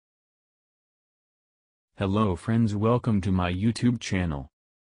Hello friends, welcome to my YouTube channel.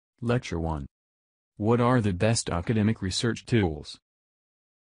 Lecture 1. What are the best academic research tools?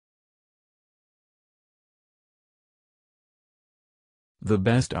 The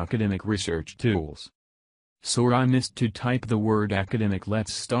best academic research tools. Sorry, I missed to type the word academic.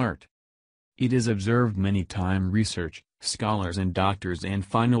 Let's start. It is observed many times research, scholars and doctors and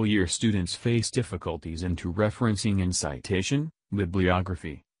final year students face difficulties into referencing in citation,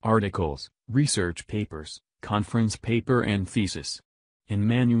 bibliography, articles, research papers, conference paper and thesis. In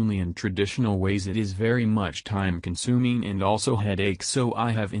manually and traditional ways it is very much time consuming and also headache, so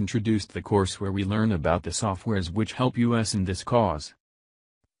I have introduced the course where we learn about the softwares which help us in this cause.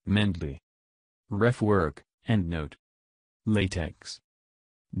 MENDELY, RefWork, EndNote, LaTeX,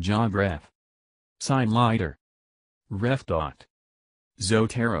 JabRef, CITE, RefDot,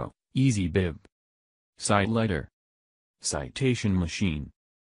 Zotero, EasyBib, CiteLetter, Citation Machine,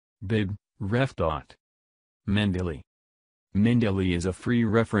 Bib, RefDot. MENDELY. MENDELY is a free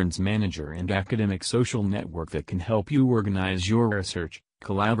reference manager and academic social network that can help you organize your research,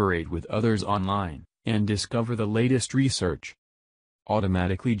 collaborate with others online, and discover the latest research.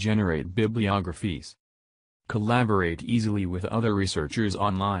 Automatically generate bibliographies. Collaborate easily with other researchers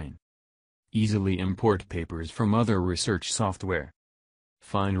online. Easily import papers from other research software.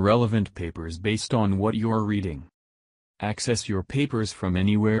 Find relevant papers based on what you're reading. Access your papers from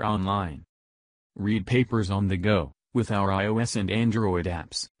anywhere online. Read papers on the go, with our iOS and Android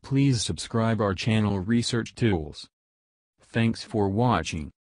apps. Please subscribe our channel Research Tools. Thanks for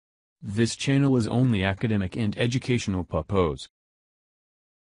watching. This channel is only academic and educational purpose.